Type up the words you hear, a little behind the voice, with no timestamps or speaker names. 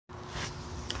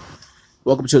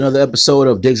Welcome to another episode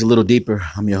of Diggs a Little Deeper.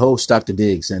 I'm your host, Dr.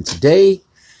 Diggs, and today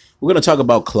we're going to talk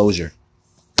about closure.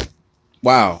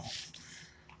 Wow.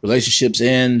 Relationships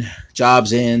end,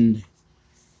 jobs end,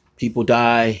 people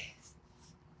die,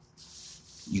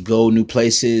 you go new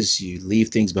places, you leave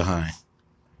things behind.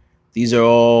 These are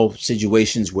all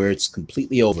situations where it's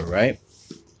completely over, right?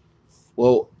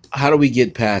 Well, how do we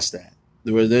get past that?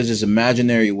 There's this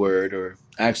imaginary word, or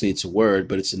actually it's a word,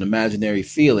 but it's an imaginary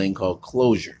feeling called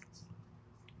closure.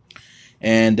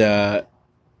 And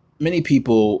many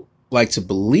people like to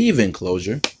believe in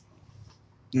closure.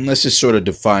 And let's just sort of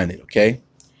define it, okay?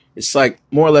 It's like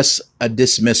more or less a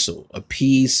dismissal, a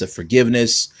peace, a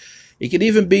forgiveness. It could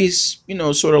even be,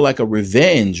 sort of like a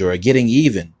revenge or a getting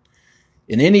even.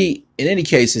 In any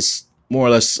case, it's more or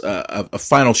less a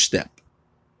final step.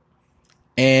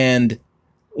 And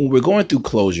when we're going through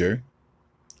closure,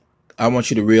 I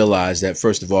want you to realize that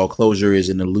first of all, closure is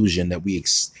an illusion that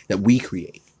we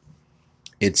create.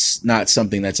 It's not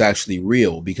something that's actually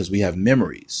real because we have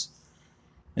memories.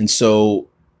 And so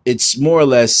it's more or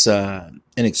less an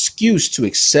excuse to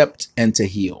accept and to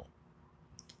heal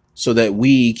so that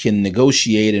we can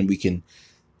negotiate and we can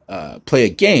play a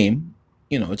game.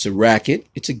 It's a racket,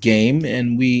 it's a game,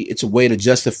 and it's a way to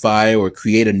justify or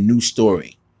create a new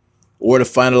story or to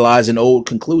finalize an old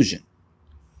conclusion.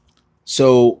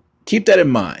 So keep that in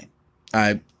mind.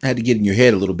 I had to get in your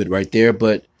head a little bit right there,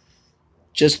 but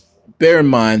just bear in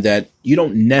mind that you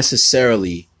don't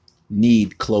necessarily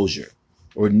need closure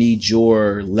or need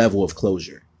your level of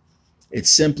closure. It's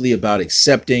simply about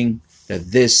accepting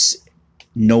that this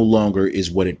no longer is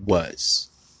what it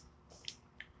was.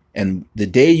 And the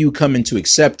day you come into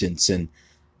acceptance, and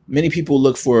many people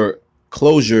look for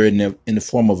closure in the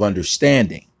form of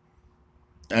understanding.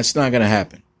 That's not going to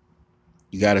happen.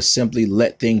 You got to simply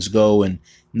let things go and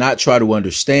not try to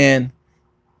understand,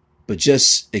 but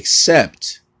just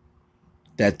accept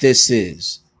that this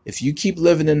is. If you keep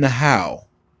living in the how,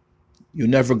 you'll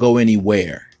never go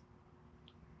anywhere.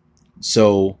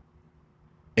 So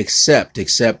accept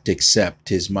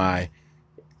that's my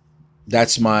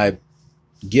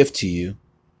gift to you,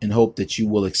 and hope that you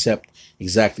will accept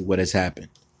exactly what has happened.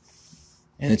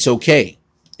 And it's okay.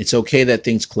 It's okay that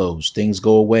things close, things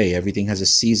go away. Everything has a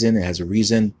season, it has a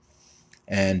reason,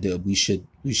 and we should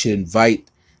invite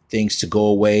things to go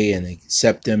away and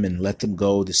accept them and let them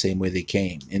go the same way they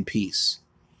came, in peace.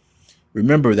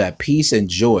 Remember that peace and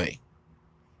joy,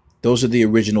 those are the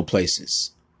original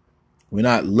places. We're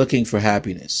not looking for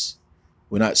happiness.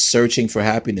 We're not searching for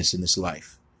happiness in this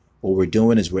life. What we're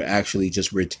doing is we're actually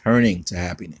just returning to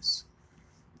happiness.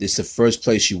 This is the first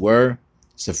place you were.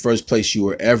 It's the first place you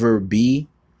will ever be.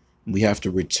 We have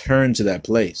to return to that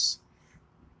place.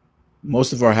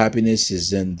 Most of our happiness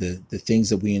is in the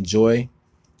things that we enjoy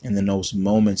and in those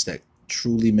moments that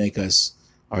truly make us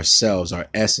ourselves, our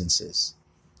essences.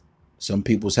 Some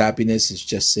people's happiness is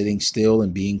just sitting still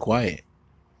and being quiet,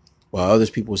 while other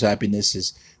people's happiness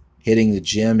is hitting the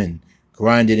gym and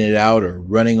grinding it out or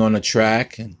running on a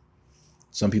track. And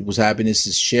some people's happiness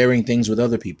is sharing things with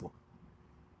other people.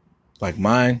 Like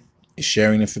mine is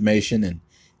sharing information and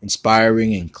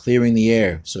inspiring and clearing the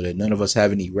air so that none of us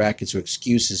have any rackets or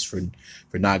excuses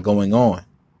for not going on.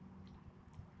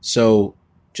 So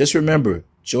just remember,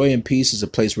 joy and peace is a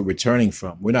place we're returning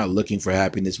from. We're not looking for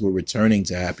happiness. We're returning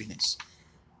to happiness.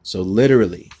 So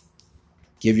literally,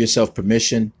 give yourself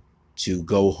permission to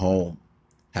go home.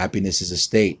 Happiness is a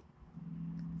state.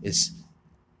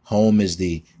 Home is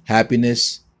the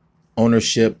happiness,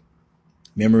 ownership,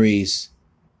 memories,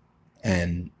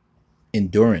 and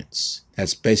endurance.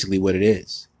 That's basically what it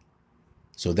is.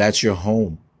 So that's your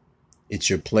home. It's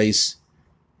your place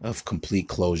of complete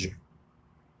closure.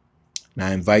 And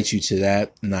I invite you to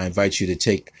that, and I invite you to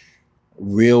take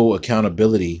real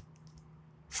accountability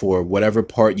for whatever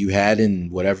part you had in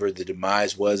whatever the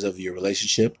demise was of your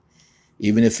relationship,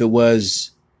 even if it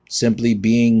was simply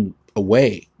being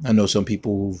away. I know some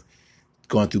people who've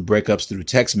gone through breakups through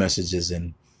text messages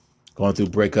and gone through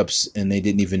breakups and they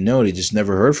didn't even know. They just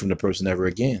never heard from the person ever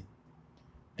again.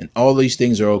 And all these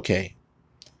things are okay.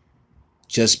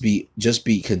 Just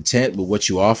be content with what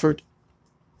you offered,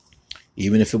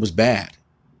 even if it was bad.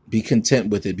 Be content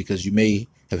with it because you may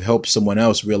have helped someone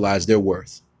else realize their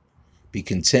worth. Be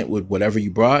content with whatever you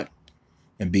brought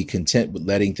and be content with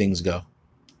letting things go.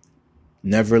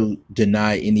 Never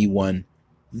deny anyone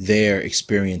their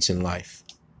experience in life.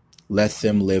 Let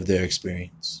them live their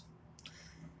experience.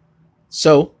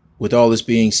 So, with all this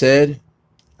being said,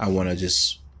 I want to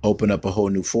just open up a whole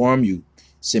new forum. You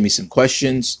send me some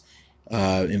questions,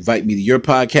 invite me to your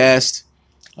podcast.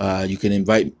 You can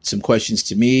invite some questions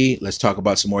to me. Let's talk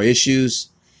about some more issues.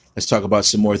 Let's talk about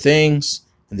some more things.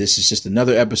 And this is just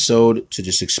another episode to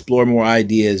just explore more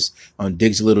ideas on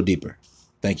Diggs a little deeper.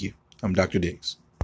 Thank you. I'm Dr. Diggs.